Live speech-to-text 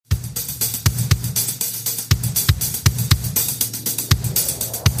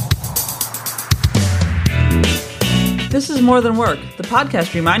This is More Than Work, the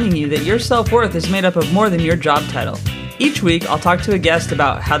podcast reminding you that your self-worth is made up of more than your job title. Each week, I'll talk to a guest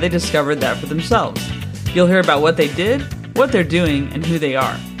about how they discovered that for themselves. You'll hear about what they did, what they're doing, and who they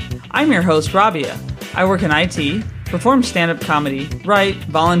are. I'm your host, Rabia. I work in IT, perform stand-up comedy, write,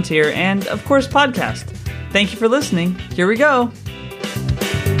 volunteer, and, of course, podcast. Thank you for listening. Here we go.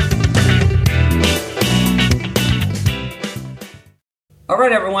 All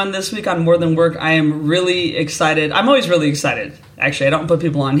right, everyone. This week on More Than Work, I am really excited. I'm always really excited. Actually, I don't put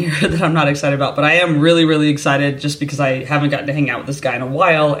people on here that I'm not excited about, but I am really, really excited just because I haven't gotten to hang out with this guy in a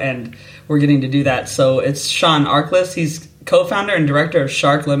while, and we're getting to do that. So it's Sean Arkless. He's co-founder and director of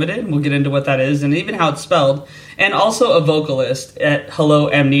Shark Limited. We'll get into what that is and even how it's spelled, and also a vocalist at Hello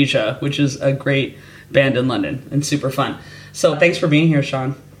Amnesia, which is a great band in London and super fun. So thanks for being here,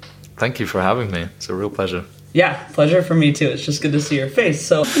 Sean. Thank you for having me. It's a real pleasure. Yeah, pleasure for me too. It's just good to see your face.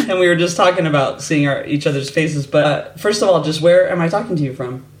 So, and we were just talking about seeing each other's faces. But first of all, just where am I talking to you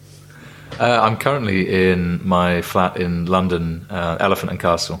from? I'm currently in my flat in London, Elephant and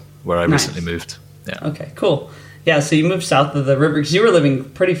Castle, where I recently moved. Yeah. Okay, cool. Yeah, so you moved south of the river because you were living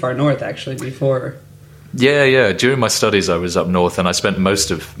pretty far north actually before. Yeah. During my studies, I was up north, and I spent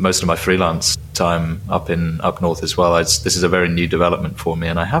most of my freelance time up north as well. This is a very new development for me,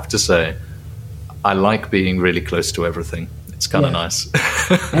 and I have to say, I like being really close to everything. It's kind of nice.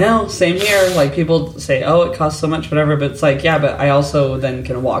 I know, same here. Like, people say, oh, it costs so much, whatever. But it's like, yeah, but I also then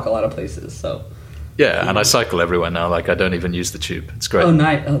can walk a lot of places. So yeah, and I cycle everywhere now. Like, I don't even use the tube. It's great. Oh,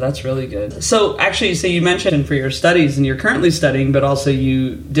 nice. Oh, that's really good. So actually, so you mentioned for your studies, and you're currently studying, but also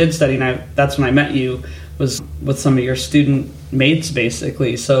you did study, and that's when I met you, was with some of your student mates,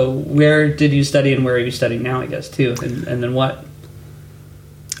 basically. So where did you study, and where are you studying now, I guess, too? And then what?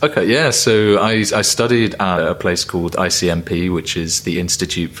 Okay, yeah. So I studied at a place called ICMP, which is the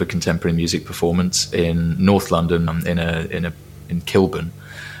Institute for Contemporary Music Performance in North London, in Kilburn,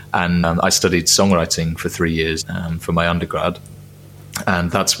 and I studied songwriting for 3 years for my undergrad.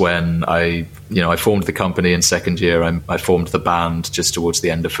 And that's when I formed the company in second year. I formed the band just towards the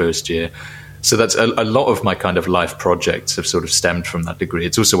end of first year. So that's a lot of my kind of life projects have sort of stemmed from that degree.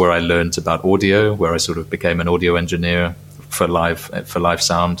 It's also where I learned about audio, where I sort of became an audio engineer for live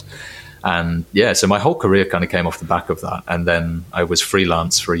sound. And yeah, so my whole career kind of came off the back of that. And then I was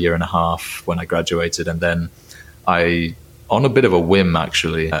freelance for a year and a half when I graduated. And then I, on a bit of a whim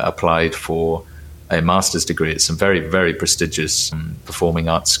actually, applied for a master's degree at some very, very prestigious performing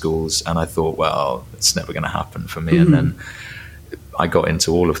arts schools. And I thought, well, it's never going to happen for me. Mm-hmm. And then I got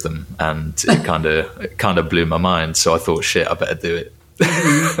into all of them, and it kind of blew my mind. So I thought, shit, I better do it.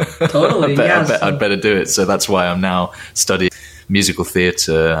 Mm-hmm. Totally. I'd better do it. So that's why I'm now studying musical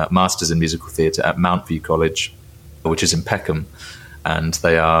theatre, masters in musical theatre at Mount View College, which is in Peckham. And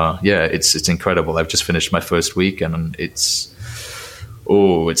they are, it's incredible. I've just finished my first week, and it's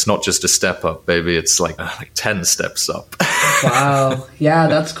not just a step up, baby. It's like 10 steps up. Wow. Yeah,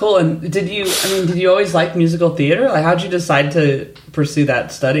 that's cool. And did you always like musical theatre? Like, how'd you decide to pursue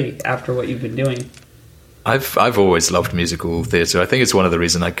that study after what you've been doing? I've always loved musical theatre. I think it's one of the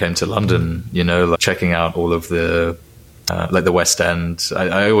reasons I came to London, checking out all of the, the West End.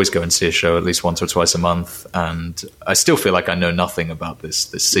 I always go and see a show at least once or twice a month, and I still feel like I know nothing about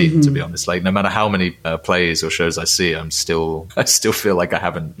this scene, mm-hmm. to be honest. Like, no matter how many plays or shows I see, I still feel like I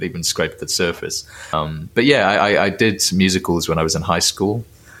haven't even scraped the surface. But yeah, I did musicals when I was in high school.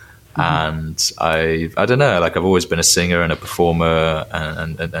 Mm-hmm. And I don't know, like, I've always been a singer and a performer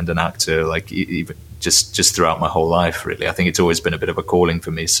and an actor, like, even just throughout my whole life, really. I think it's always been a bit of a calling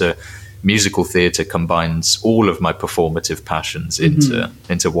for me. So musical theatre combines all of my performative passions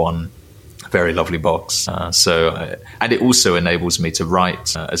into one very lovely box. And it also enables me to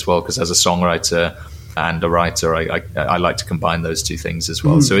write as well, because as a songwriter and a writer, I like to combine those two things as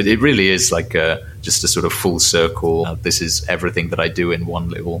well. So it really is like just a sort of full circle. This is everything that I do in one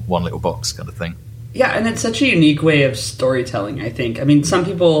little box kind of thing. Yeah, and it's such a unique way of storytelling, I think. I mean, some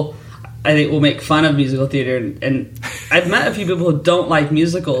people, I think, will make fun of musical theater, and I've met a few people who don't like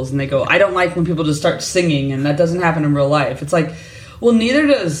musicals, and they go, I don't like when people just start singing, and that doesn't happen in real life. It's like, well, neither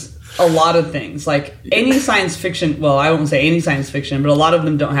does a lot of things. Like, any science fiction, well, I won't say any science fiction, but a lot of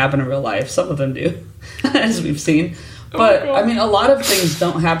them don't happen in real life. Some of them do, as we've seen. But, I mean, a lot of things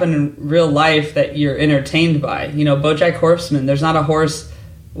don't happen in real life that you're entertained by. BoJack Horseman, there's not a horse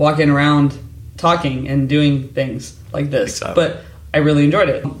walking around talking and doing things like this. Exactly. But I really enjoyed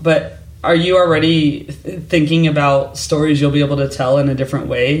it. But are you already thinking about stories you'll be able to tell in a different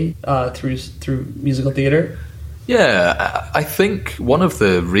way through musical theater? Yeah, I think one of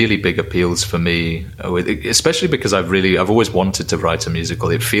the really big appeals for me, especially because I've always wanted to write a musical.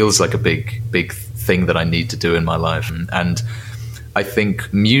 It feels like a big thing that I need to do in my life, and I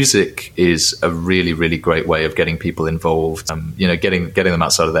think music is a really, really great way of getting people involved. Getting them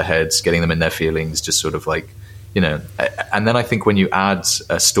outside of their heads, getting them in their feelings, just sort of like, and then I think when you add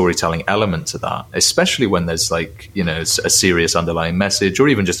a storytelling element to that, especially when there's like, a serious underlying message or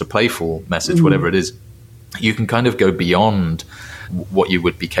even just a playful message, whatever it is, you can kind of go beyond what you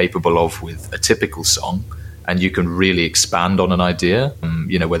would be capable of with a typical song, and you can really expand on an idea,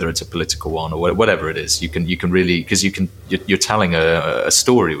 whether it's a political one or whatever it is. You can really, because you're telling a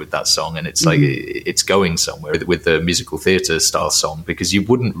story with that song, and it's like it's going somewhere with the musical theatre style song, because you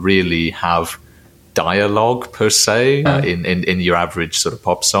wouldn't really have dialogue per se in your average sort of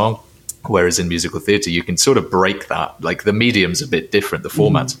pop song. Whereas in musical theatre, you can sort of break that. Like the medium's a bit different, the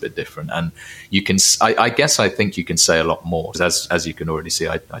format's a bit different, and you can. I think you can say a lot more. As you can already see,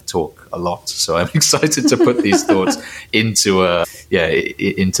 I talk a lot, so I'm excited to put these thoughts into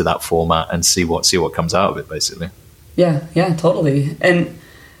that format and see what comes out of it, basically. Yeah, totally. And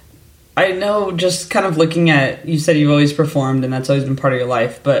I know, just kind of looking at, you said you've always performed, and that's always been part of your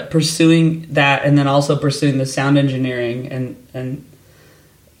life. But pursuing that, and then also pursuing the sound engineering and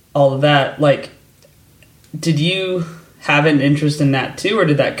all of that, like, did you have an interest in that too, or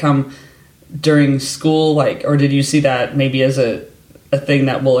did that come during school, like, or did you see that maybe as a thing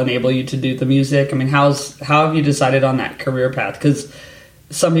that will enable you to do the music? I mean, how have you decided on that career path? Because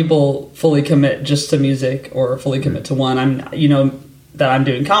some people fully commit just to music or fully commit to one. That I'm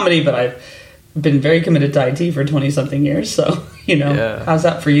doing comedy, but I've been very committed to IT for 20 something years. So, How's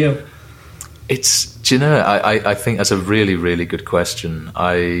that for you? I think that's a really, really good question.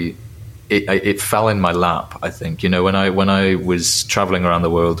 It fell in my lap, I think. When I was traveling around the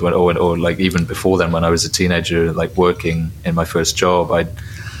world, or like even before then, when I was a teenager, like working in my first job,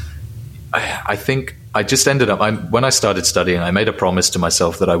 I think I just ended up, when I started studying, I made a promise to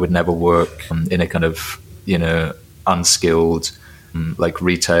myself that I would never work in a kind of, unskilled, like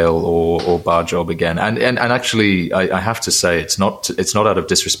retail or bar job again. And actually, I have to say, it's not out of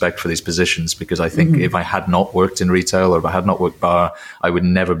disrespect for these positions, because I think if I had not worked in retail, or if I had not worked bar, I would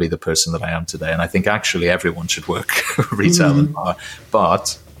never be the person that I am today. And I think actually everyone should work retail and bar.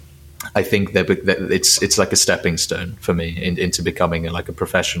 But I think that it's like a stepping stone for me into becoming like a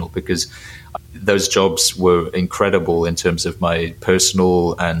professional, because those jobs were incredible in terms of my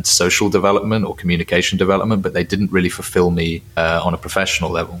personal and social development or communication development, but they didn't really fulfill me on a professional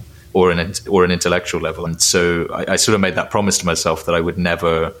level or an intellectual level. And so I sort of made that promise to myself that I would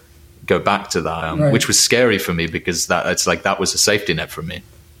never go back to that, right. Which was scary for me, because that was a safety net for me,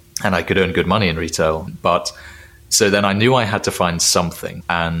 and I could earn good money in retail. But so then I knew I had to find something,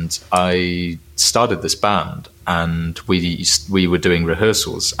 and I started this band, and we were doing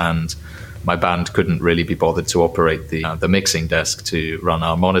rehearsals, and my band couldn't really be bothered to operate the mixing desk to run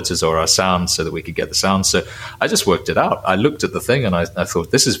our monitors or our sound so that we could get the sound. So I just worked it out. I looked at the thing and I thought,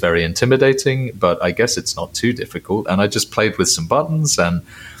 this is very intimidating, but I guess it's not too difficult. And I just played with some buttons, and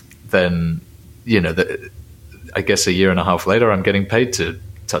then, I guess a year and a half later, I'm getting paid to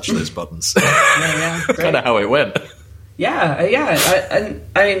touch those buttons. Yeah, kind of how it went. Yeah.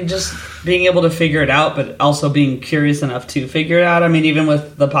 I mean, just being able to figure it out, but also being curious enough to figure it out. I mean, even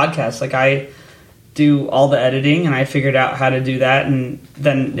with the podcast, like, I do all the editing, and I figured out how to do that, and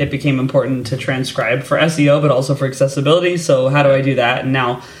then it became important to transcribe for SEO, but also for accessibility. So how do I do that? And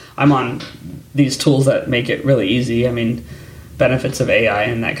now I'm on these tools that make it really easy. I mean, benefits of AI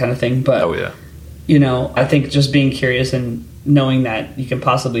and that kind of thing. But, I think just being curious and knowing that you can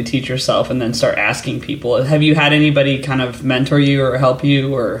possibly teach yourself, and then start asking people. Have you had anybody kind of mentor you or help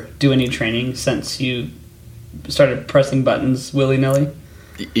you or do any training since you started pressing buttons willy-nilly?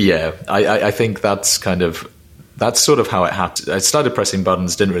 Yeah, I think that's sort of how it happened. I started pressing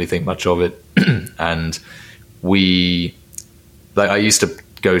buttons, didn't really think much of it. And I used to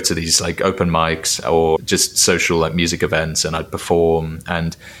go to these like open mics or just social like music events, and I'd perform,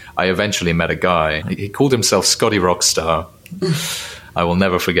 and I eventually met a guy. He called himself Scotty Rockstar. I will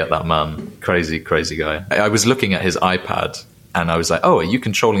never forget that man. Crazy guy. I was looking at his iPad, and I was like, oh, are you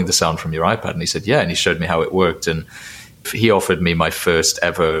controlling the sound from your iPad? And he said, yeah. And he showed me how it worked. And he offered me my first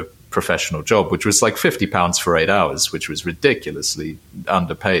ever professional job, which was like £50 for 8 hours, which was ridiculously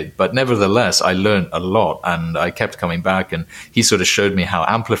underpaid. But nevertheless, I learned a lot, and I kept coming back, and he sort of showed me how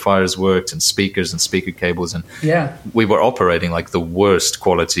amplifiers worked and speakers and speaker cables. And we were operating like the worst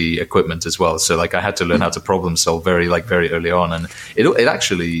quality equipment as well. So like I had to learn how to problem solve very early on. And it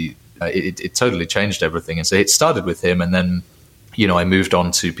actually, it totally changed everything. And so it started with him. And then, I moved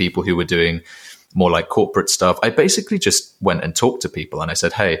on to people who were doing more like corporate stuff. I basically just went and talked to people and I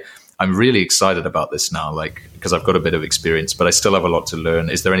said, hey, I'm really excited about this now, like, because I've got a bit of experience, but I still have a lot to learn.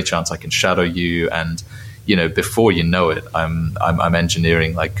 Is there any chance I can shadow you? And before you know it, I'm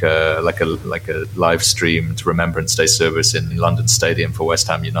engineering like a live streamed Remembrance Day service in London Stadium for West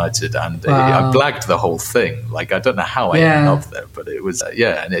Ham United, and I blagged the whole thing. Like, I don't know how I ended up there, but it was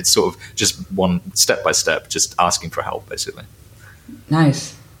and it's sort of just one step by step, just asking for help, basically.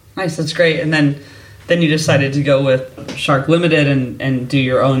 Nice, that's great. And then you decided to go with Shark Limited and do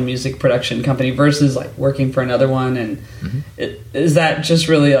your own music production company versus like working for another one. And is that just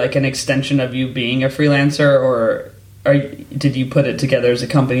really like an extension of you being a freelancer, or did you put it together as a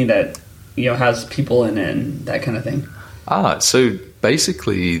company that has people in it and that kind of thing? So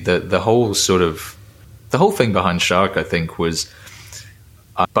basically the whole thing behind Shark, I think, was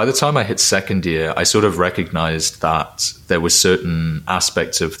by the time I hit second year, I sort of recognized that there were certain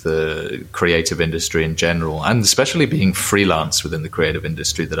aspects of the creative industry in general, and especially being freelance within the creative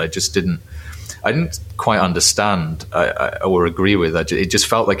industry, that I didn't quite understand or agree with. It just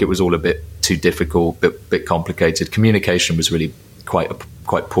felt like it was all a bit too difficult, bit complicated. Communication was really quite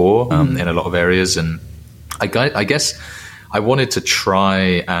poor in a lot of areas, and I guess I wanted to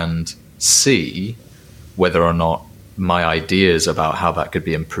try and see whether or not my ideas about how that could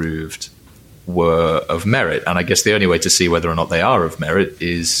be improved were of merit. And I guess the only way to see whether or not they are of merit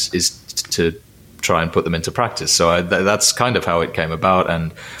is to try and put them into practice. So that's kind of how it came about.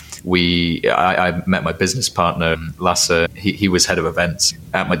 And I met my business partner, Lasse. He was head of events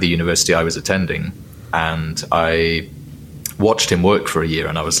at the university I was attending. And I watched him work for a year,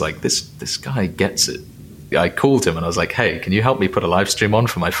 and I was like, this guy gets it. I called him and I was like, hey, can you help me put a live stream on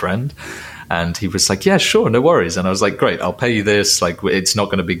for my friend? And he was like, yeah, sure, no worries. And I was like, great, I'll pay you this. Like, it's not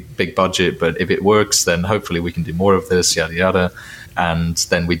going to be big budget, but if it works, then hopefully we can do more of this, yada, yada. And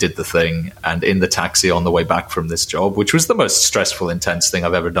then we did the thing. And in the taxi on the way back from this job, which was the most stressful, intense thing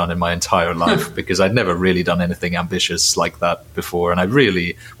I've ever done in my entire life, because I'd never really done anything ambitious like that before. And I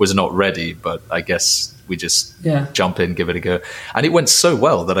really was not ready, but I guess we just jump in, give it a go. And it went so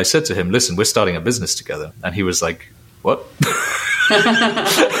well that I said to him, listen, we're starting a business together. And he was like, what?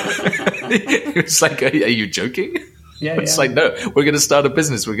 He was like, are you joking? Yeah, it's like, no, we're going to start a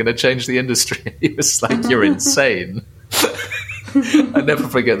business. We're going to change the industry. He was like, you're insane. I never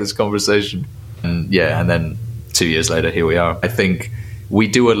forget this conversation. And then 2 years later, here we are. I think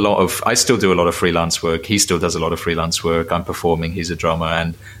I still do a lot of freelance work. He still does a lot of freelance work. I'm performing. He's a drummer.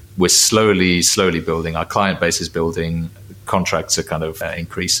 And we're slowly building. Our client base is building. Contracts are kind of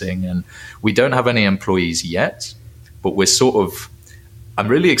increasing. And we don't have any employees yet, but we're I'm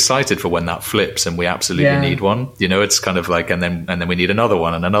really excited for when that flips and we absolutely need one. It's kind of like, and then we need another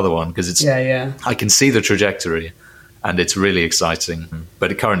one and another one, because it's, I can see the trajectory and it's really exciting.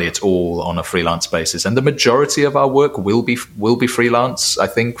 But currently it's all on a freelance basis. And the majority of our work will be freelance, I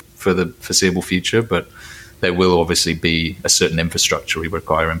think, for the foreseeable future. But there will obviously be a certain infrastructure we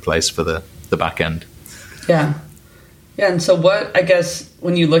require in place for the back end. Yeah. Yeah. And so what, I guess,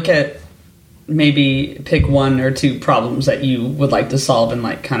 when you look at, maybe pick one or two problems that you would like to solve, and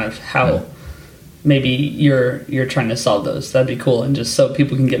like kind of how maybe you're trying to solve those. That'd be cool. And just so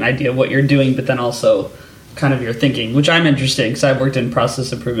people can get an idea of what you're doing, but then also kind of your thinking, which I'm interested in because I've worked in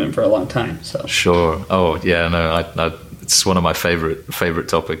process improvement for a long time. So sure. Oh yeah, no, it's one of my favorite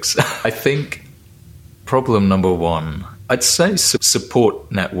topics. I think problem number one, I'd say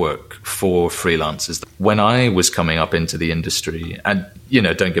support network for freelancers. When I was coming up into the industry, and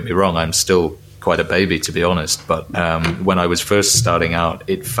don't get me wrong, I'm still quite a baby, to be honest, but when I was first starting out,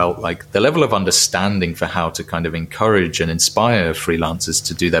 it felt like the level of understanding for how to kind of encourage and inspire freelancers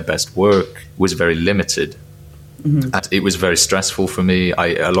to do their best work was very limited. Mm-hmm. And it was very stressful for me.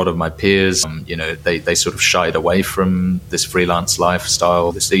 A lot of my peers, they sort of shied away from this freelance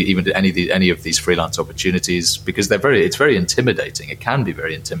lifestyle, even any of these freelance opportunities, because it's very intimidating. It can be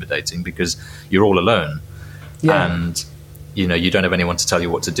very intimidating because you're all alone, and you don't have anyone to tell you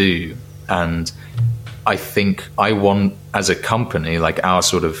what to do. And I think I want, as a company, like our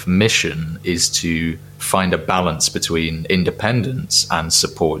sort of mission is to find a balance between independence and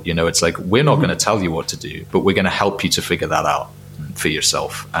support. It's like, we're not going to tell you what to do, but we're going to help you to figure that out for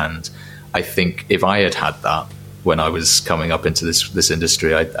yourself. And I think if I had that when I was coming up into this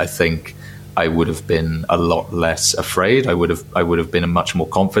industry, I think I would have been a lot less afraid. I would have been much more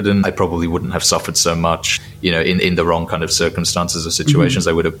confident. I probably wouldn't have suffered so much, in the wrong kind of circumstances or situations. Mm-hmm.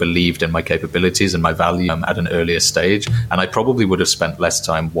 I would have believed in my capabilities and my value at an earlier stage. And I probably would have spent less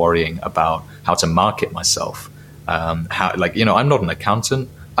time worrying about how to market myself. I'm not an accountant.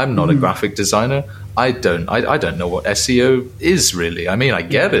 I'm not a graphic designer. I don't know what SEO is really. I mean, I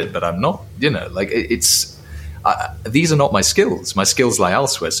get it, but I'm not these are not my skills. My skills lie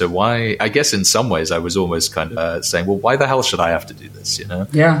elsewhere. So why? I guess in some ways I was almost kind of saying, well, why the hell should I have to do this?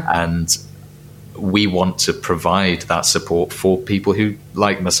 Yeah. And we want to provide that support for people who,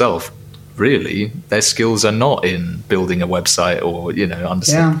 like myself, really, their skills are not in building a website or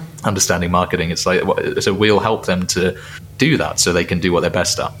understanding marketing. It's like, so we'll help them to do that so they can do what they're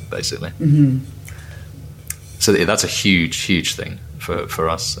best at, basically. Mm-hmm. So that's a huge thing for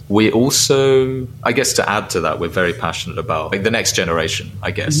us. We also, I guess, to add to that, we're very passionate about the next generation,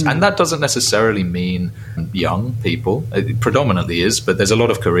 I guess. Mm-hmm. And that doesn't necessarily mean young people. It predominantly is, but there's a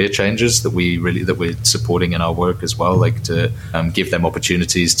lot of career changes that we're supporting in our work as well, like to give them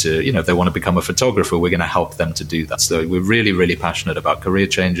opportunities to, if they want to become a photographer, we're going to help them to do that. So we're really passionate about career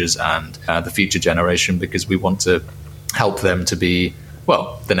changes and the future generation, because we want to help them to be,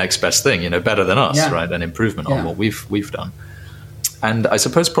 well, the next best thing, better than us, right? An improvement on what we've done. And I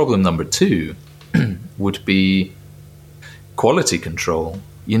suppose problem number 2 would be quality control.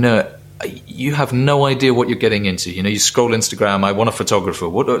 You have no idea what you're getting into. You scroll Instagram, I want a photographer.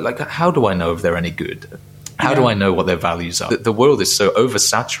 How do I know if they're any good? How do I know what their values are? The world is so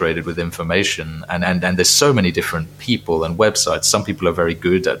oversaturated with information, and there's so many different people and websites. Some people are very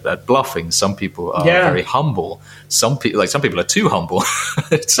good at bluffing. Some people are very humble. Some people are too humble.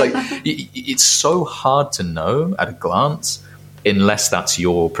 It's like it's so hard to know at a glance, unless that's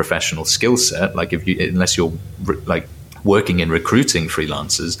your professional skill set. Unless you're working in recruiting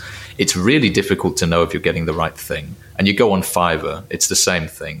freelancers, it's really difficult to know if you're getting the right thing. And you go on Fiverr, it's the same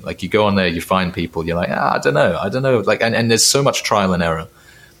thing. You go on there, you find people, you're like, I don't know. And there's so much trial and error.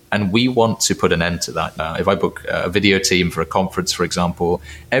 And we want to put an end to that. If I book a video team for a conference, for example,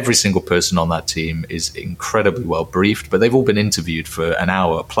 every single person on that team is incredibly well briefed, but they've all been interviewed for an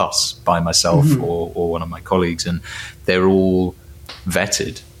hour plus by myself or one of my colleagues. And they're all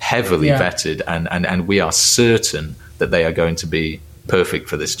vetted, heavily vetted. And we are certain that they are going to be perfect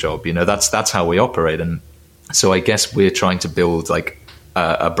for this job. That's how we operate. And so I guess we're trying to build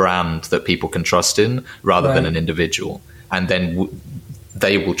a brand that people can trust in rather than an individual. And then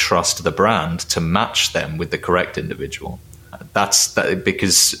they will trust the brand to match them with the correct individual. That's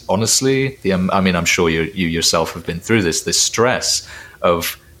because honestly, I'm sure you yourself have been through this stress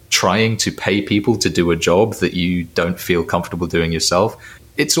of trying to pay people to do a job that you don't feel comfortable doing yourself.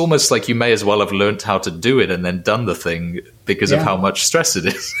 It's almost like you may as well have learned how to do it and then done the thing because of how much stress it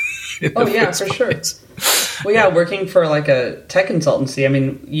is. For sure. Well, working for a tech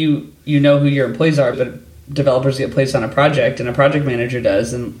consultancy, you know who your employees are, but developers get placed on a project and a project manager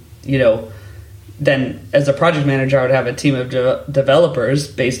does. And, then as a project manager, I would have a team of developers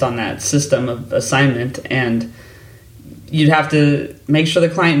based on that system of assignment. And you'd have to make sure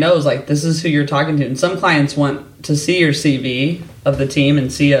the client knows, this is who you're talking to. And some clients want to see your CV of the team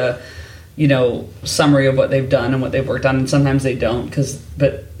and see a, summary of what they've done and what they've worked on. And sometimes they don't,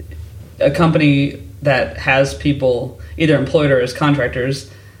 but a company that has people either employed or as contractors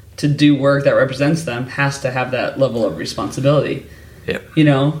to do work that represents them has to have that level of responsibility. Yep.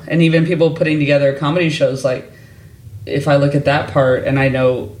 And even people putting together comedy shows, if I look at that part, and I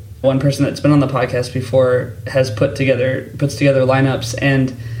know one person that's been on the podcast before puts together lineups,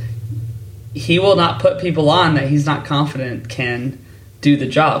 and he will not put people on that he's not confident can do the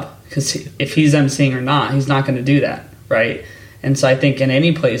job, because if he's emceeing or not, he's not going to do that, right? And so I think in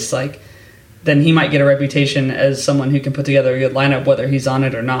any place, then he might get a reputation as someone who can put together a good lineup, whether he's on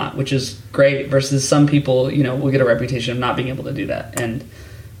it or not, which is great, versus some people, will get a reputation of not being able to do that. And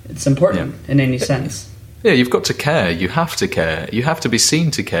it's important in any sense. Yeah, you've got to care. You have to care. You have to be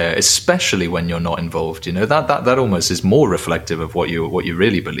seen to care, especially when you're not involved. That almost is more reflective of what you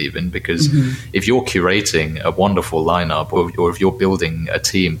really believe in, because if you're curating a wonderful lineup, or if you're building a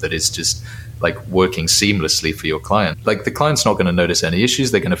team that is just working seamlessly for your client, the client's not going to notice any issues.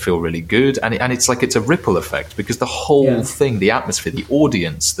 They're going to feel really good, and it's it's a ripple effect, because the whole thing, the atmosphere, the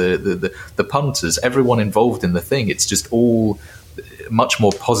audience, the punters, everyone involved in the thing, it's just all much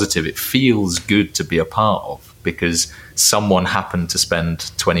more positive. It feels good to be a part of, because someone happened to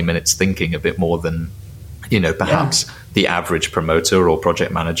spend 20 minutes thinking a bit more than perhaps the average promoter or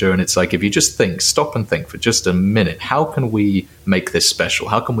project manager. And it's if you just stop and think for just a minute, how can we make this special?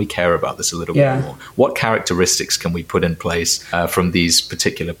 How can we care about this a little bit more? What characteristics can we put in place from these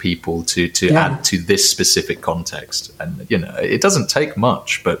particular people to add to this specific context? And it doesn't take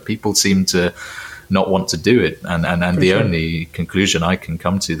much, but people seem to not want to do it. And the only conclusion I can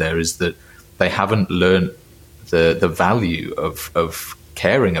come to there is that they haven't learned the value of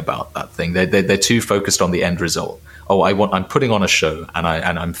caring about that thing. They're too focused on the end result. Oh, I'm putting on a show, and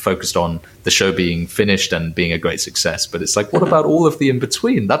I'm focused on the show being finished and being a great success. But it's like, what about all of the in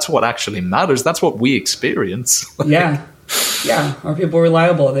between? That's what actually matters. That's what we experience. Yeah. Yeah. Are people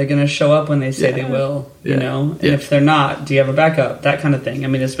reliable? Are they going to show up when they say they will? You know? And if they're not, do you have a backup? That kind of thing. I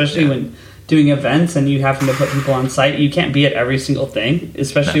mean, especially when doing events and you having to put people on site, you can't be at every single thing,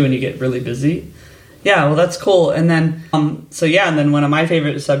 especially when you get really busy. Yeah, well, that's cool. And then, and then one of my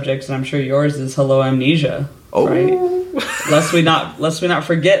favorite subjects, and I'm sure yours, is Hello Amnesia. Oh, right. Lest we not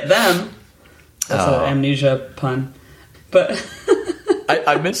forget them. That's an amnesia pun. But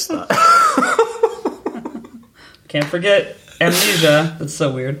I missed that. Can't forget amnesia. That's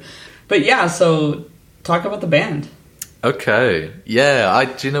so weird. But yeah, so talk about the band. Okay.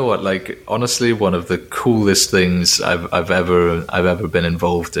 Yeah. Do you know what? Like, honestly, one of the coolest things I've ever been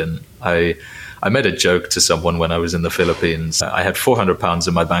involved in. I made a joke to someone when I was in the Philippines. I had £400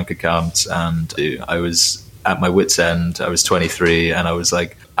 in my bank account, and I was at my wit's end. I was 23, and I was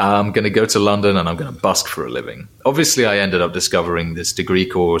like, I'm going to go to London and I'm going to busk for a living. Obviously, I ended up discovering this degree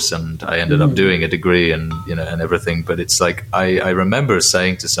course, and I ended up doing a degree and everything. But it's like, I remember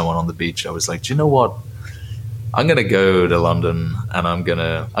saying to someone on the beach, I was like, do you know what? I'm going to go to London and I'm going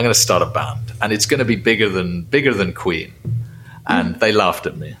to start a band, and it's going to be bigger than Queen. And they laughed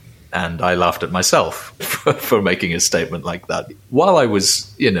at me. And I laughed at myself for making a statement like that. While I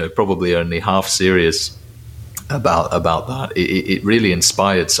was, probably only half serious about that, it really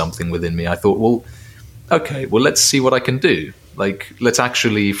inspired something within me. I thought, well, let's see what I can do. Like, let's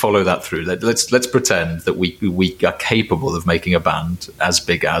actually follow that through. Let's pretend that we are capable of making a band as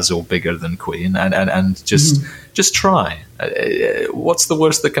big as or bigger than Queen, and just try. What's the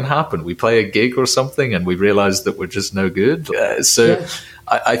worst that can happen? We play a gig or something, and we realize that we're just no good.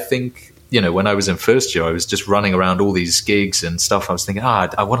 I think, when I was in first year, I was just running around all these gigs and stuff. I was thinking,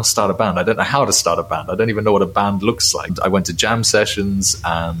 I want to start a band. I don't know how to start a band. I don't even know what a band looks like. I went to jam sessions,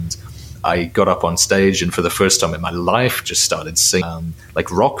 and I got up on stage, and for the first time in my life, just started singing like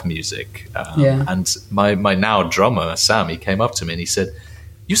rock music. And my now drummer, Sam, he came up to me and he said,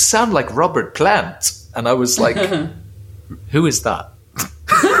 "You sound like Robert Plant." And I was like, "Who is that?"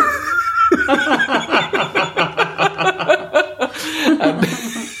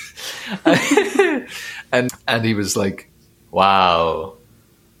 and he was like, "Wow."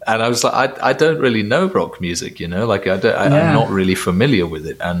 And I was like, I don't really know rock music, like I'm not really familiar with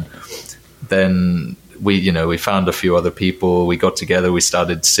it. And then we found a few other people. We got together. We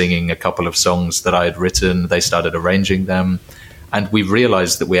started singing a couple of songs that I had written. They started arranging them, and we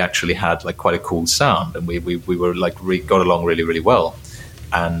realized that we actually had like quite a cool sound, and we were like got along really, really well.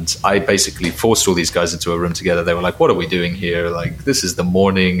 And I basically forced all these guys into a room together. They were like, "What are we doing here? Like, this is the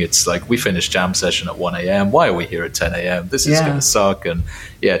morning. It's like we finished jam session at 1 a.m. Why are we here at 10 a.m.? This is going to suck." And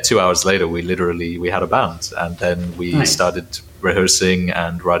 2 hours later, we had a band. And then we started rehearsing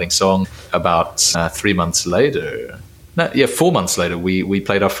and writing songs. About 3 months later, 4 months later, we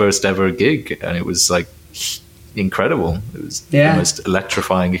played our first ever gig. And it was like incredible. It was the most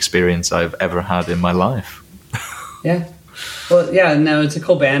electrifying experience I've ever had in my life. Yeah. Well, yeah, no, it's a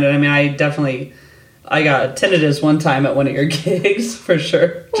cool band. And I mean, I got tinnitus one time at one of your gigs, for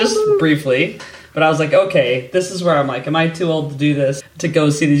sure, just briefly. But I was like, okay, this is where I'm like, am I too old to do this, to go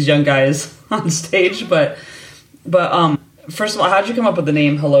see these young guys on stage? But first of all, how'd you come up with the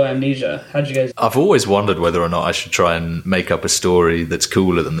name Hello Amnesia? How'd you guys... I've always wondered whether or not I should try and make up a story that's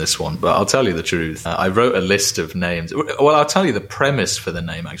cooler than this one, but I'll tell you the truth. I wrote a list of names. Well, I'll tell you the premise for the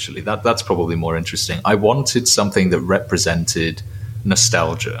name, actually. That's probably more interesting. I wanted something that represented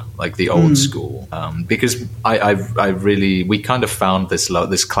nostalgia, like the old school, because we kind of found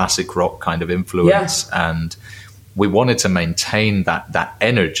this classic rock kind of influence, and we wanted to maintain that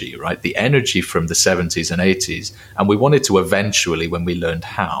energy, right? The energy from the 70s and 80s. And we wanted to eventually, when we learned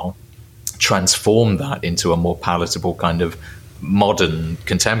how, transform that into a more palatable kind of modern,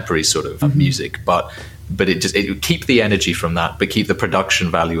 contemporary sort of music. But it would keep the energy from that, but keep the production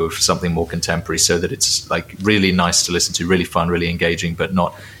value of something more contemporary, so that it's like really nice to listen to, really fun, really engaging, but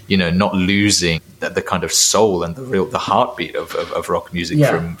not losing the kind of soul and the heartbeat of rock music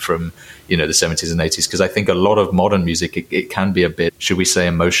from the 70s and 80s. Because I think a lot of modern music, it can be a bit, should we say,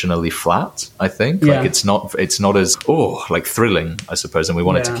 emotionally flat. I think like it's not as like thrilling, I suppose, and we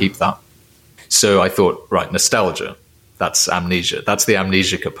wanted to keep that. So I thought, right, nostalgia. That's amnesia. That's the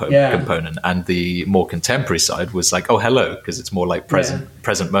amnesia component. And the more contemporary side was like, oh, hello, because it's more like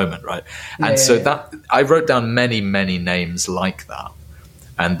present moment, right? And that I wrote down many, many names like that.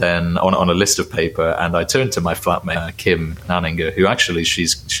 and then on a list of paper, and I turned to my flatmate Kim Nanninger, who actually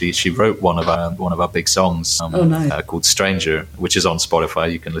she wrote one of our big songs nice. Called Stranger, which is on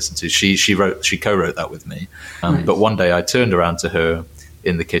Spotify. You can listen to. She co-wrote that with me. Nice. But one day I turned around to her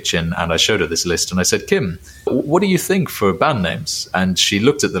in the kitchen and I showed her this list and I said, Kim, what do you think for band names? And she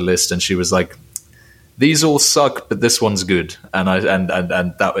looked at the list and she was like, these all suck, but this one's good. And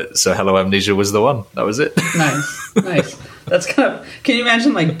so Hello Amnesia was the one. That was it. Nice. That's kind of, can you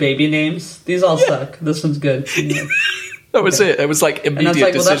imagine like baby names? These all suck. This one's good. That was it. It was like immediate and I was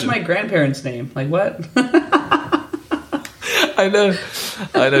like, well, decision. that's my grandparents' name. Like, what? I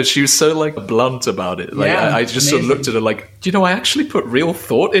know. She was so like blunt about it. Like I just sort of looked at her like, do you know, I actually put real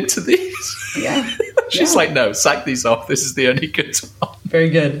thought into these. Yeah. She's like, no, sack these off. This is the only good one. Very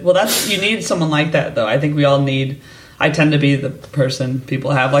good. Well, you need someone like that, though. I think we all need. I tend to be the person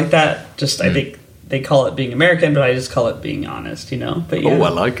people have like that. Just I think they call it being American, but I just call it being honest. But I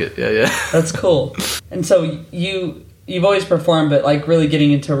like it. Yeah. That's cool. And so you've always performed, but like really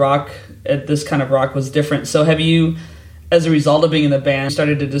getting into rock, this kind of rock was different. So have you, as a result of being in the band,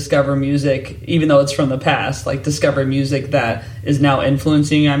 started to discover music, even though it's from the past, like discover music that is now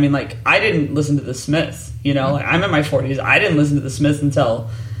influencing you? I mean, like, I didn't listen to the Smiths, like, I'm in my 40s. I didn't listen to the Smiths until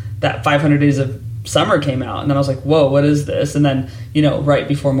that 500 Days of Summer came out. And then I was like, whoa, what is this? And then, right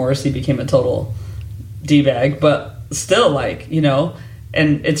before Morrissey became a total D-bag, but still like,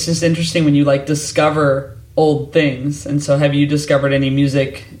 and it's just interesting when you like discover old things. And so have you discovered any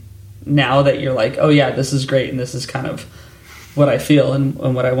music now that you're like, oh yeah, this is great and this is kind of what I feel and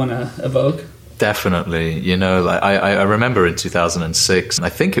what I want to evoke? Definitely. Like I remember in 2006, I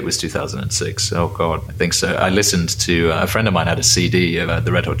think it was 2006. Oh God, I think so. I listened to a friend of mine had a CD of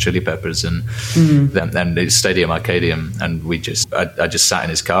the Red Hot Chili Peppers and the Stadium Arcadium, and I just sat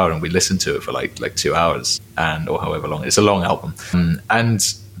in his car and we listened to it for like 2 hours or however long. It's a long album, and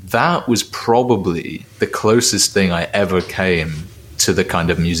that was probably the closest thing I ever came to the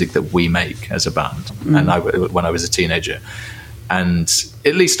kind of music that we make as a band. And when I was a teenager. And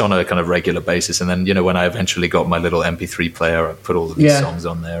at least on a kind of regular basis. And then, when I eventually got my little MP3 player, I put all of these songs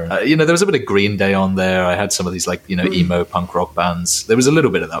on there. There was a bit of Green Day on there. I had some of these emo punk rock bands. There was a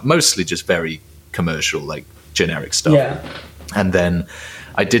little bit of that, mostly just very commercial, like generic stuff. Yeah. And then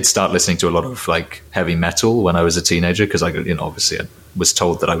I did start listening to a lot of like heavy metal when I was a teenager because obviously I was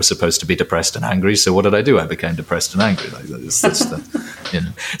told that I was supposed to be depressed and angry. So what did I do? I became depressed and angry. Like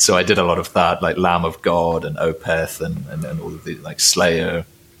So I did a lot of that, like Lamb of God and Opeth and all of the like Slayer.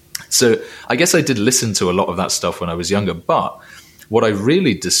 So I guess I did listen to a lot of that stuff when I was younger. But what I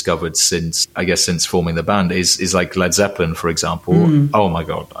really discovered since forming the band is like Led Zeppelin, for example. Oh my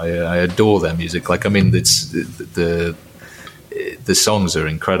God, I adore their music. Like, I mean, it's the songs are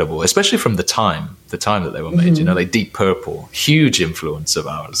incredible, especially from the time that they were made. Like Deep Purple, huge influence of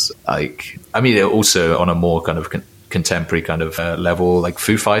ours. Like, I mean, also on a more kind of contemporary kind of level, like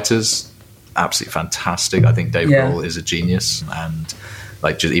Foo Fighters, absolutely fantastic. I think Dave Grohl is a genius, and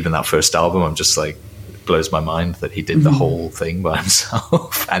like just even that first album, I'm just like, it blows my mind that he did the whole thing by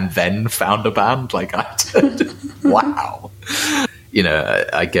himself and then found a band. Like, wow.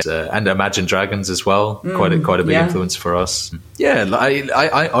 I guess, and Imagine Dragons as well. Quite a big influence for us. Yeah,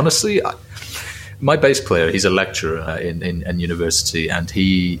 I honestly, my bass player, he's a lecturer in university, and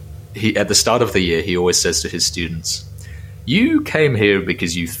he at the start of the year, he always says to his students, you came here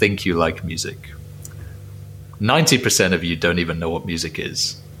because you think you like music. 90% of you don't even know what music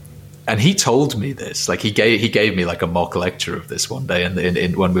is. And he told me this, like he gave me like a mock lecture of this one day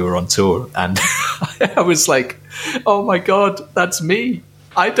when we were on tour. And I was like, oh my God, that's me.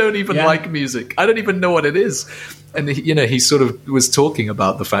 I don't even like music. I don't even know what it is. And he sort of was talking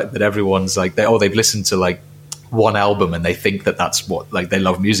about the fact that everyone's like, they've listened to like one album and they think that that's what, like, they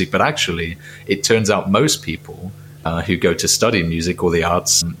love music. But actually it turns out most people who go to study music or the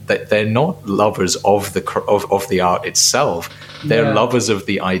arts, they're not lovers of the art itself. They're lovers of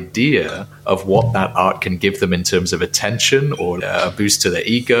the idea of what that art can give them in terms of attention or a boost to their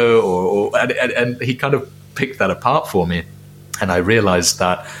ego, and he kind of picked that apart for me, and I realized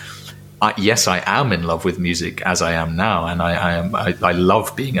that yes, I am in love with music as I am now, and I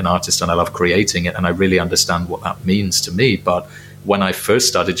love being an artist and I love creating it, and I really understand what that means to me. But when I first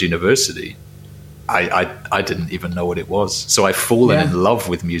started university, I didn't even know what it was. So I've fallen in love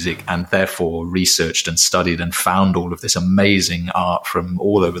with music and therefore researched and studied and found all of this amazing art from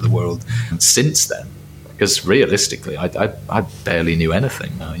all over the world since then. Because realistically, I barely knew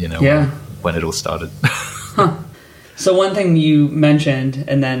anything, when it all started. So one thing you mentioned,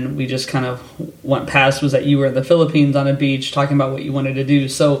 and then we just kind of went past, was that you were in the Philippines on a beach talking about what you wanted to do.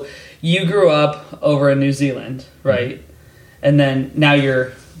 So you grew up over in New Zealand, right? and then now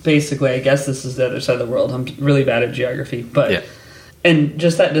you're basically, I guess this is the other side of the world. I'm really bad at geography, but Yeah. and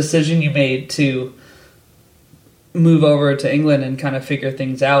just that decision you made to move over to England and kind of figure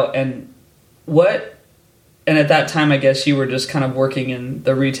things out, and at that time, I guess you were just kind of working in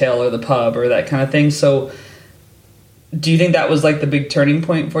the retail or the pub or that kind of thing. So do you think that was like the big turning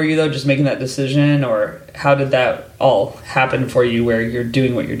point for you, though, just making that decision? Or how did that all happen for you where you're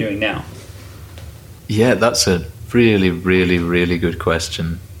doing what you're doing now? Yeah, that's a really, really, really good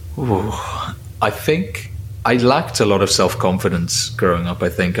question. Ooh. I think I lacked a lot of self-confidence growing up. I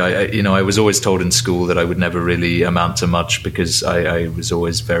think I was always told in school that I would never really amount to much because I was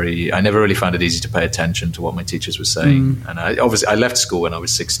always I never really found it easy to pay attention to what my teachers were saying. And I left school when I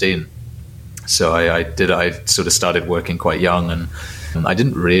was 16. So I sort of started working quite young, and I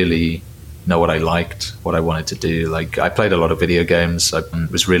didn't really know what I liked, what I wanted to do. Like, I played a lot of video games. I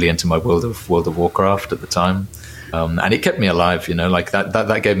was really into my World of Warcraft at the time. And it kept me alive, like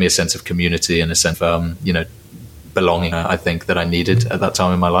that gave me a sense of community and a sense of, belonging, I think, that I needed at that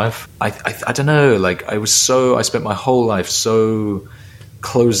time in my life. I don't know, like I spent my whole life so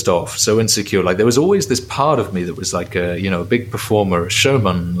closed off, so insecure. Like there was always this part of me that was like a big performer, a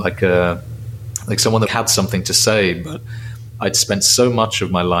showman, like someone that had something to say, but I'd spent so much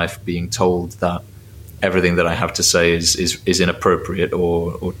of my life being told that everything that I have to say is inappropriate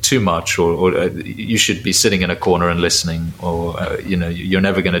or too much, or you should be sitting in a corner and listening, or you're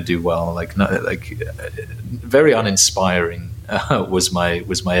never going to do well. Very uninspiring was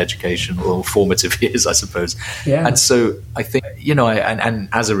my education or formative years, I suppose. Yeah. And so I think and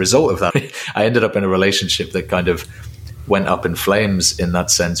as a result of that, I ended up in a relationship that kind of went up in flames in that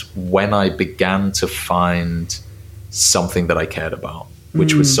sense when I began to find something that I cared about,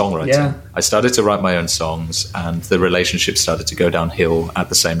 which was songwriting. Yeah. I started to write my own songs, and the relationship started to go downhill at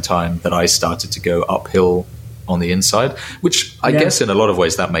the same time that I started to go uphill on the inside, which I guess in a lot of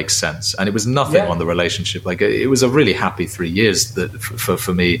ways that makes sense. And it was nothing on the relationship. Like it was a really happy 3 years that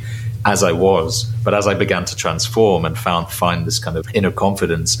for me as I was. But as I began to transform and find this kind of inner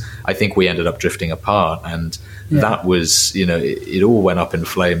confidence, I think we ended up drifting apart. And that was, it all went up in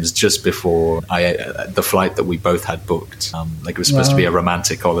flames just before the flight that we both had booked. Like it was supposed to be a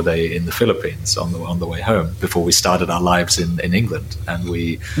romantic holiday in the Philippines on the way home before we started our lives in England. And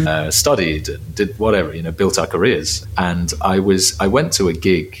we studied, did whatever, built our careers. And I went to a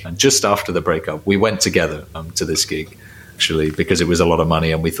gig, and just after the breakup, we went together to this gig, actually, because it was a lot of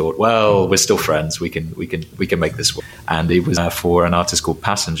money, and we thought, well, we're still friends, we can make this work. And it was for an artist called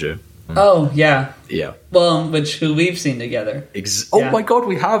Passenger. Oh yeah. Well, who we've seen together. My God,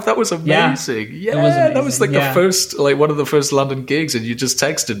 we have. That was amazing. Yeah, was amazing. That was like the first, like one of the first London gigs, and you just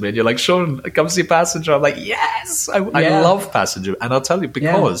texted me, and you're like, Sean, come see Passenger. I'm like, yes, I love Passenger, and I'll tell you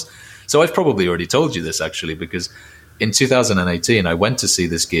because. So I've probably already told you this actually, because in 2018 I went to see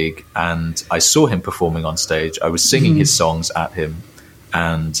this gig, and I saw him performing on stage. I was singing his songs at him,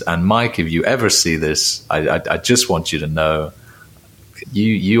 and Mike, if you ever see this, I just want you to know.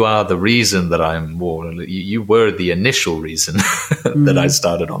 You are the reason that you were the initial reason that I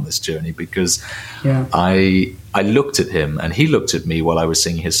started on this journey, because I looked at him and he looked at me while I was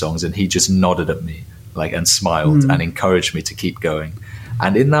singing his songs, and he just nodded at me and smiled and encouraged me to keep going.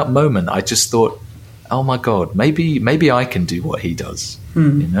 And in that moment, I just thought, oh my God, maybe I can do what he does,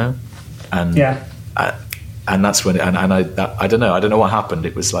 and that's when I don't know what happened.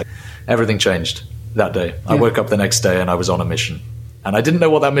 It was like everything changed that day. I woke up the next day and I was on a mission. And I didn't know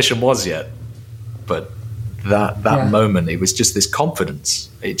what that mission was yet, but that moment, it was just this confidence.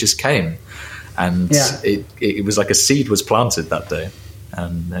 It just came, and it was like a seed was planted that day,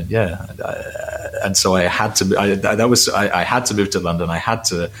 and so I had to. I had to move to London. I had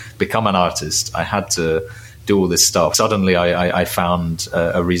to become an artist. I had to do all this stuff. Suddenly, I found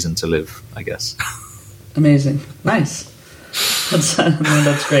a reason to live, I guess. Amazing, nice.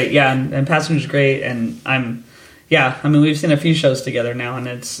 That's great. Yeah, and Passenger's great, and we've seen a few shows together now, and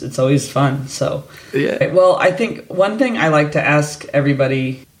it's always fun. So, well, I think one thing I like to ask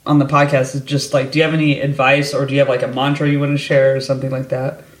everybody on the podcast is just like, do you have any advice, or do you have like a mantra you want to share or something like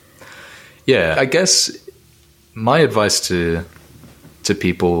that? Yeah, I guess my advice to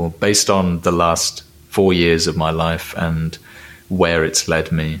people based on the last 4 years of my life and where it's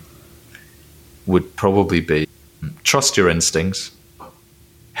led me would probably be trust your instincts,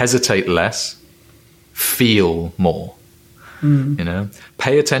 hesitate less, feel more.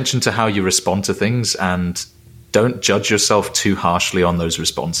 Pay attention to how you respond to things, and don't judge yourself too harshly on those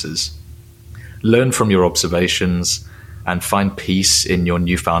responses. Learn from your observations and find peace in your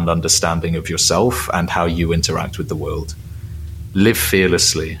newfound understanding of yourself and how you interact with the world. Live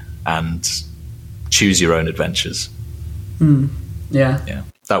fearlessly and choose your own adventures. Yeah. Yeah,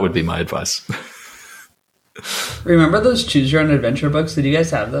 that would be my advice. Remember those choose your own adventure books? Did you guys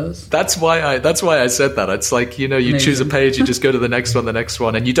have those? That's why I said that. It's like, you Amazing. choose a page, you just go to the next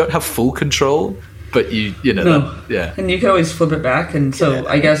one, and you don't have full control, but you know, no. yeah. And you can always flip it back, and so Yeah.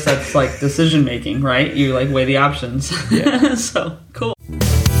 I guess that's like decision making, right? You like weigh the options. Yeah. So cool.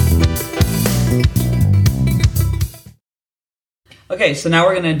 Okay, so now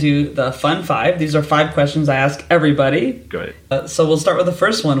we're going to do the fun 5. These are 5 questions I ask everybody. Great. So we'll start with the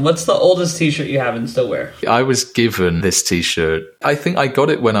first one. What's the oldest t-shirt you have and still wear? I was given this t-shirt. I think I got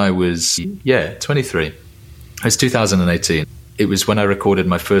it when I was 23. It was 2018. It was when I recorded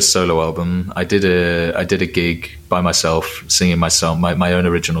my first solo album. I did a gig by myself singing my song, my own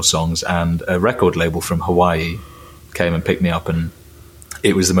original songs, and a record label from Hawaii came and picked me up, and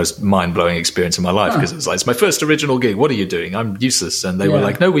it was the most mind-blowing experience of my life because it was like, it's my first original gig. What are you doing? I'm useless. And they were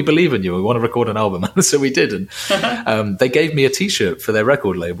like, no, we believe in you. We want to record an album. So we did. And they gave me a t-shirt for their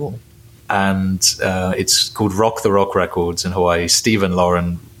record label. And it's called Rock the Rock Records in Hawaii. Steve and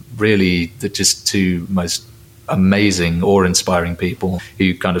Lauren, really, they're just 2 most amazing, awe-inspiring people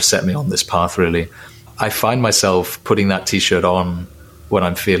who kind of set me on this path, really. I find myself putting that t-shirt on when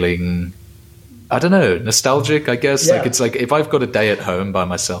I'm feeling, I don't know, nostalgic, I guess. Yeah. Like, it's like if I've got a day at home by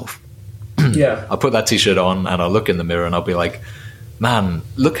myself, Yeah. I'll put that t-shirt on and I'll look in the mirror and I'll be like, man,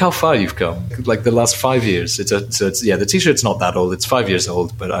 look how far you've come. Like the last 5 years. The t-shirt's not that old. It's 5 years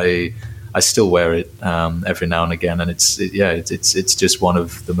old, but I still wear it every now and again, and it's just one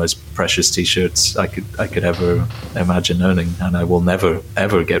of the most precious t-shirts I could ever imagine owning, and I will never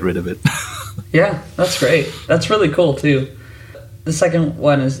ever get rid of it. Yeah, that's great. That's really cool too. The second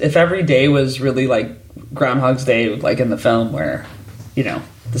one is, if every day was really like Groundhog's Day, like in the film, where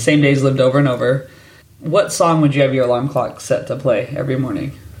the same days lived over and over, what song would you have your alarm clock set to play every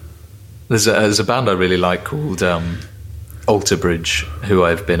morning? There's a band I really like called Alter Bridge, who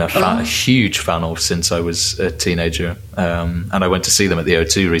I've been a huge fan of since I was a teenager, and I went to see them at the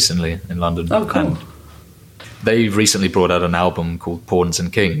O2 recently in London. Oh, cool. And they recently brought out an album called Pawns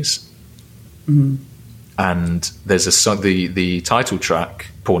and Kings, and there's a song, the title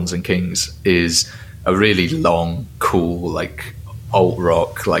track, Pawns and Kings, is a really long, cool, like alt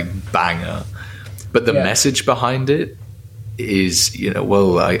rock, like banger, but the message behind it is,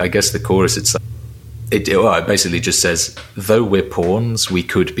 I guess the chorus, it's like, it basically just says, though we're pawns, we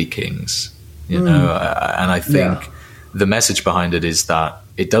could be kings, and I think the message behind it is that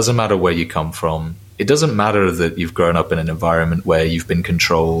it doesn't matter where you come from. It doesn't matter that you've grown up in an environment where you've been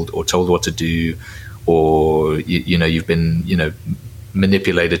controlled or told what to do, or you've been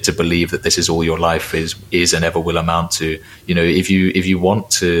manipulated to believe that this is all your life is and ever will amount to. If you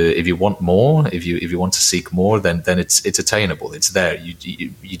want more, if you want to seek more, then it's attainable. It's there.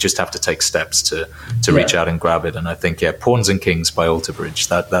 You just have to take steps to reach out and grab it. And I think Pawns and Kings by Alter Bridge,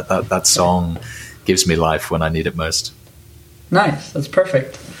 that song gives me life when I need it most. Nice. That's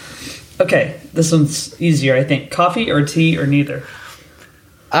perfect. Okay, this one's easier, I think. Coffee or tea or neither?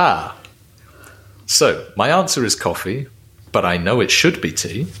 So my answer is coffee, but I know it should be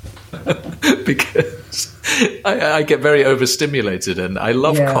tea because I get very overstimulated and I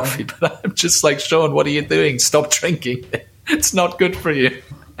love coffee, but I'm just like, Sean, what are you doing? Stop drinking. It's not good for you.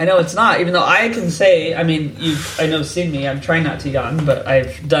 I know it's not, even though I can say, you've seen me, I'm trying not to yawn, but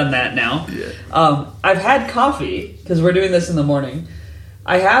I've done that now. Yeah. I've had coffee, because we're doing this in the morning.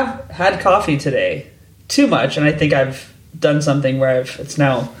 I have had coffee today, too much, and I think I've done something where it's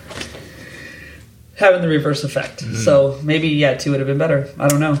now having the reverse effect. So maybe, tea would have been better. I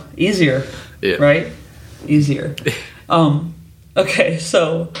don't know. Easier, right? Easier. Okay,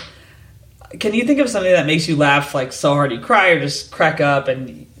 so can you think of something that makes you laugh like so hard you cry or just crack up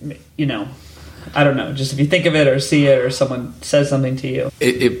and, I don't know, just if you think of it or see it or someone says something to you?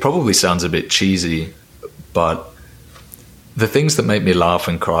 It probably sounds a bit cheesy, but the things that make me laugh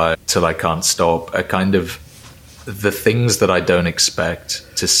and cry till I can't stop are kind of the things that I don't expect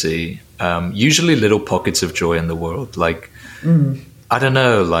to see. Usually little pockets of joy in the world. Like, I don't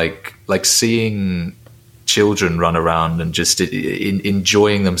know, like seeing children run around and just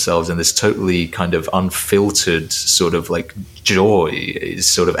enjoying themselves in this totally kind of unfiltered sort of like joy is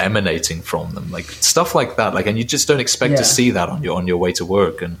sort of emanating from them, like stuff like that. Like, and you just don't expect to see that on your way to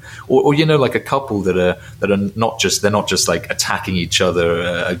work, and or like a couple that are not just like attacking each other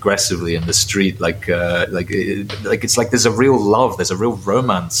aggressively in the street, like it's like there's a real love, there's a real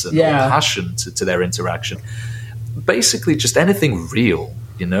romance and passion to their interaction. Basically, just anything real.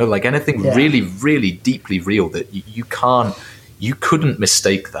 Like anything really, really deeply real that you couldn't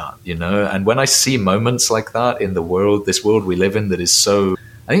mistake that, And when I see moments like that in the world, this world we live in that is so,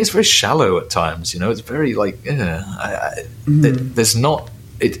 think it's very shallow at times. It's very like, there's not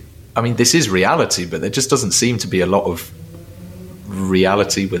it. I mean, this is reality, but there just doesn't seem to be a lot of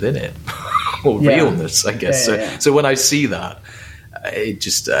reality within it, or realness, I guess. So when I see that, it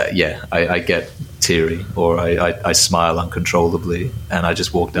just I get teary, or I smile uncontrollably, and I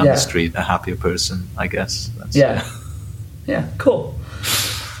just walk down the street a happier person, I guess. Yeah, cool.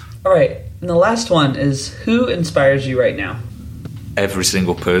 All right, and the last one is, who inspires you right now? Every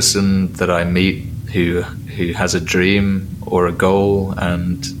single person that I meet who has a dream or a goal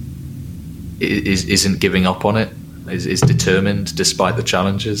and isn't giving up on it, is determined despite the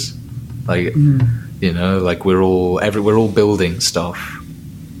challenges. Like, like we're all building stuff.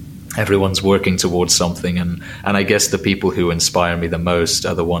 Everyone's working towards something, and I guess the people who inspire me the most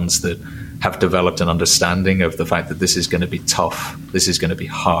are the ones that have developed an understanding of the fact that this is going to be tough, this is going to be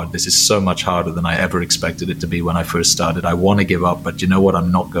hard, this is so much harder than I ever expected it to be when I first started. I want to give up, but you know what,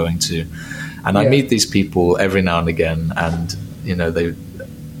 I'm not going to. And I meet these people every now and again, and they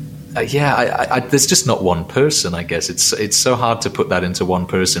there's just not one person, I guess. It's so hard to put that into one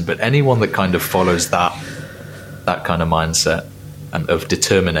person, but anyone that kind of follows that kind of mindset and of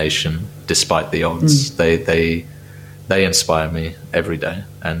determination despite the odds, they inspire me every day.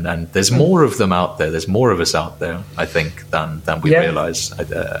 And there's more of them out there. There's more of us out there, I think, than we realize.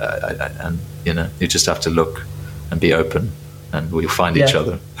 And you just have to look and be open, and we'll find each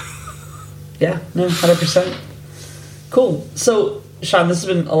other. Yeah, no, 100%. Cool. So, Sean, this has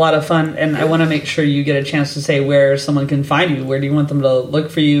been a lot of fun, and I want to make sure you get a chance to say where someone can find you. Where do you want them to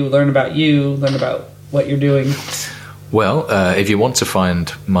look for you, learn about what you're doing? Well, if you want to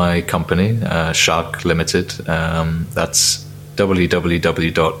find my company, Shark Limited, that's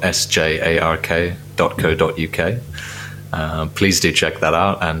www.sjark.co.uk. Please do check that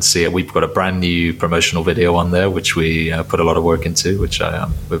out and see it. We've got a brand new promotional video on there, which we put a lot of work into, which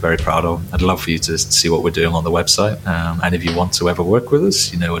we're very proud of. I'd love for you to see what we're doing on the website. And if you want to ever work with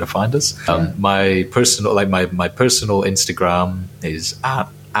us, you know where to find us. My personal Instagram is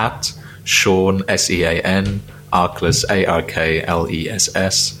at Sean, SEAN, Arkless,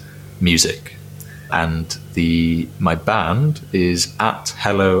 ARKLESS, music. And my band is at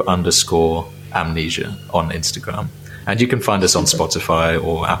hello_amnesia on Instagram. And you can find us on Spotify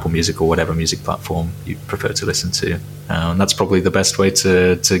or Apple Music or whatever music platform you prefer to listen to. And that's probably the best way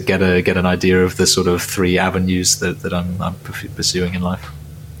to get an idea of the sort of 3 avenues that I'm pursuing in life.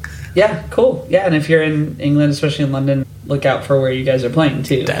 Yeah, cool. Yeah, and if you're in England, especially in London, look out for where you guys are playing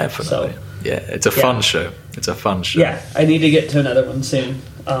too. Definitely. So, yeah, it's a fun show. It's a fun show. Yeah, I need to get to another one soon.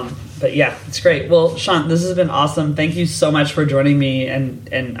 But yeah, it's great. Well, Sean, this has been awesome. Thank you so much for joining me,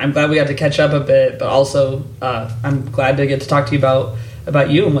 and I'm glad we got to catch up a bit, but also I'm glad to get to talk to you about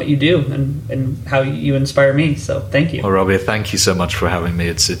you and what you do and how you inspire me. So thank you. Well, Robbie, thank you so much for having me.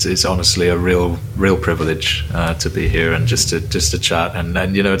 It's honestly a real privilege to be here and just to chat. And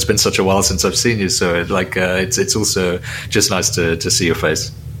it's been such a while since I've seen you, so it's also just nice to see your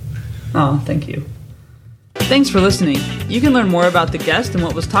face. Oh, thank you. Thanks for listening. You can learn more about the guest and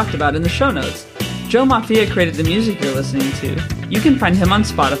what was talked about in the show notes. Joe Maffia created the music you're listening to. You can find him on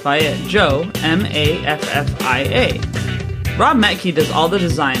Spotify at Joe, Maffia. Rob Metke does all the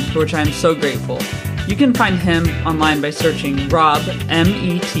design, for which I am so grateful. You can find him online by searching Rob,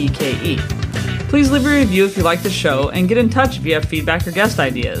 Metke. Please leave a review if you like the show, and get in touch if you have feedback or guest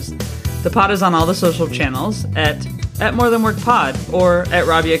ideas. The pod is on all the social channels at More Than Work Pod or at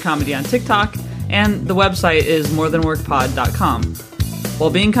Rabia Comedy on TikTok, and the website is morethanworkpod.com. While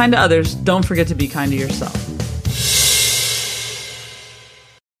being kind to others, don't forget to be kind to yourself.